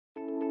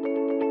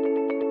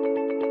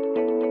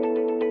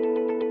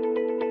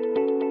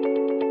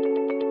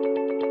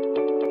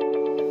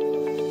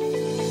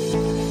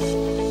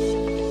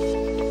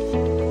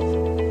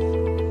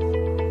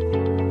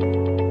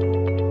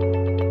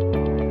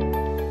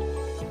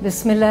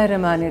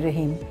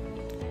Bismillahirrahmanirrahim.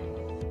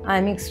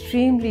 I'm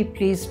extremely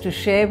pleased to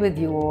share with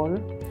you all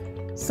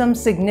some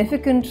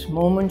significant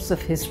moments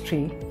of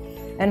history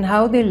and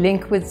how they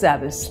link with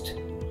SZABIST.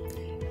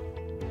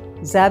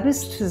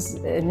 SZABIST is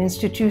an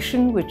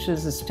institution which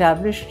is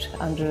established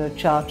under a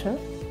charter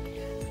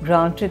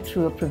granted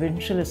through a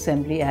Provincial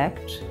Assembly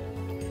Act,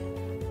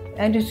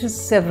 and it has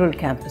several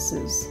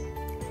campuses.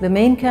 The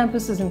main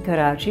campus is in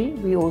Karachi.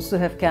 We also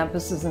have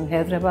campuses in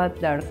Hyderabad,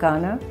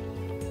 Larkana,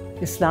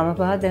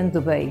 Islamabad and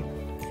Dubai.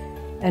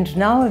 And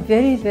now a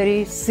very,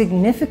 very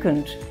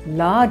significant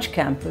large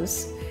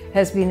campus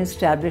has been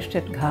established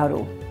at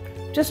Gharo,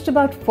 just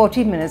about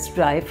 40 minutes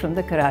drive from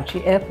the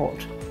Karachi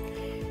airport.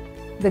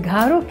 The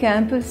Gharo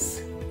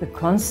campus, the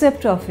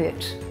concept of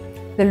it,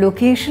 the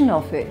location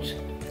of it,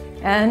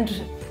 and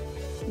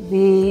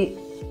the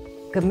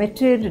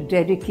committed,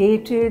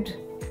 dedicated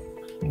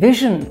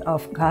vision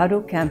of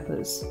Gharo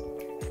campus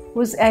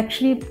was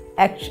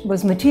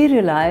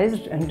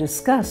materialized and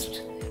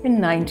discussed in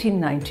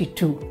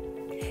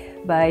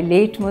 1992 by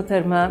late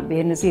Mohtarma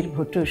Benzair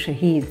Bhutto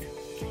Shaheed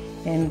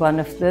in one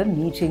of the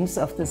meetings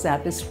of the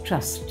SZABIST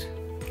Trust.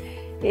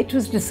 It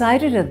was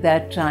decided at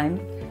that time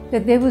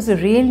that there was a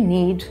real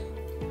need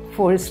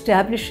for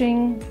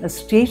establishing a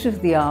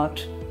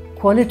state-of-the-art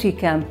quality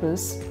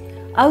campus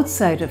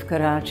outside of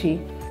Karachi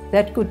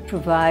that could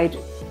provide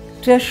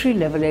tertiary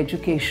level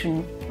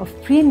education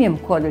of premium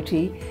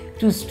quality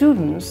to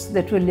students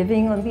that were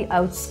living on the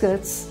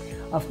outskirts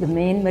of the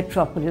main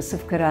metropolis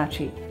of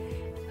Karachi.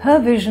 Her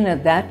vision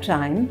at that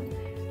time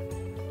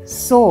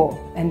saw,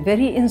 and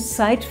very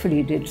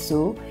insightfully did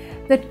so,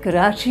 that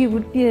Karachi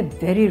would be a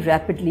very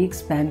rapidly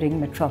expanding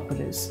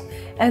metropolis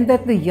and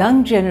that the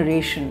young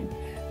generation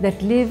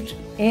that lived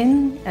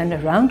in and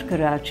around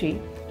Karachi,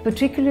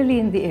 particularly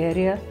in the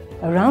area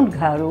around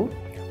Gharo,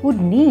 would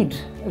need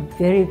a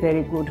very,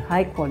 very good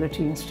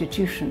high-quality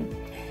institution.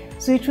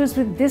 So it was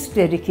with this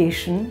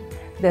dedication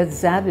that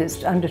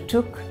SZABIST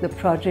undertook the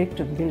project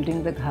of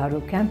building the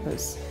Gharo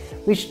campus,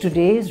 which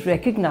today is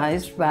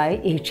recognized by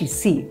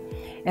HEC.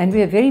 And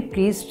we are very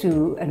pleased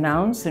to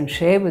announce and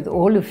share with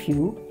all of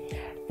you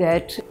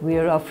that we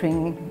are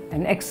offering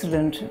an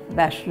excellent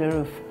Bachelor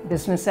of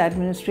Business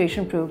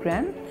Administration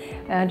program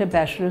and a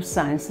Bachelor of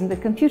Science in the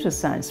Computer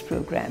Science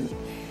program.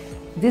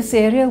 This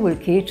area will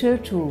cater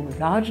to a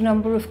large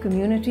number of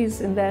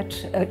communities in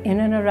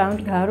and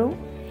around Gharo.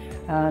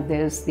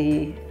 There's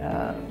the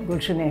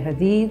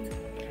Gulshan-e-Hadid,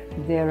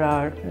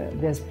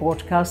 there's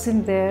Port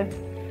Qasim there.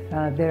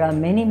 There are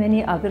many,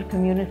 many other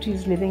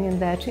communities living in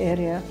that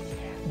area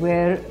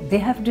where they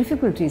have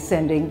difficulty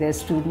sending their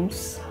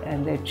students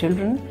and their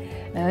children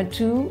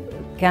to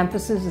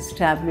campuses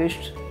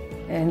established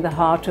in the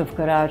heart of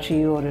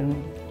Karachi or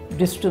in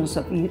distance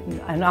of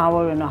an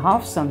hour and a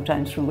half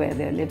sometimes from where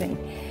they're living.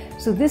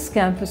 So this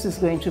campus is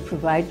going to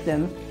provide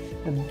them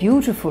a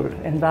beautiful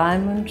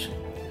environment,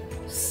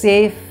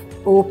 safe,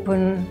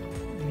 open,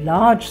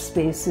 large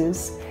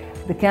spaces.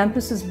 The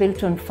campus is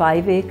built on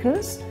 5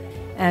 acres,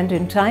 and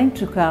in time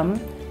to come,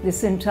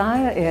 this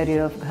entire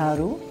area of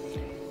Gharo,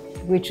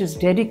 which is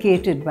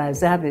dedicated by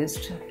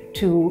SZABIST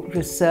to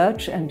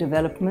research and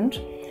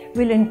development,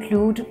 will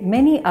include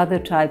many other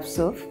types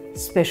of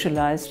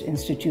specialized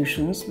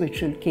institutions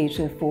which will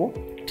cater for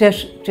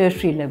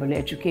tertiary level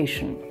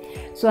education.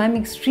 So I'm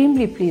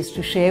extremely pleased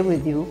to share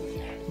with you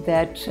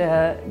that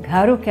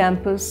Gharo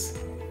campus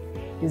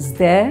is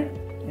there,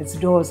 its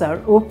doors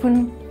are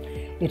open.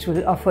 It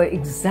will offer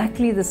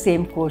exactly the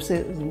same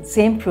courses and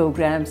same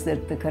programs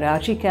that the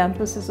Karachi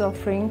campus is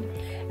offering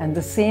and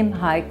the same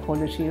high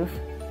quality of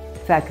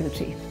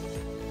faculty.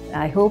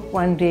 I hope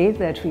one day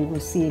that we will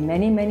see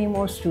many, many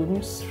more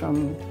students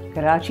from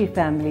Karachi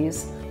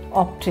families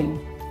opting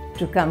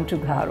to come to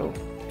Gharo,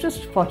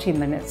 just 40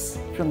 minutes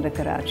from the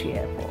Karachi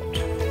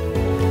airport.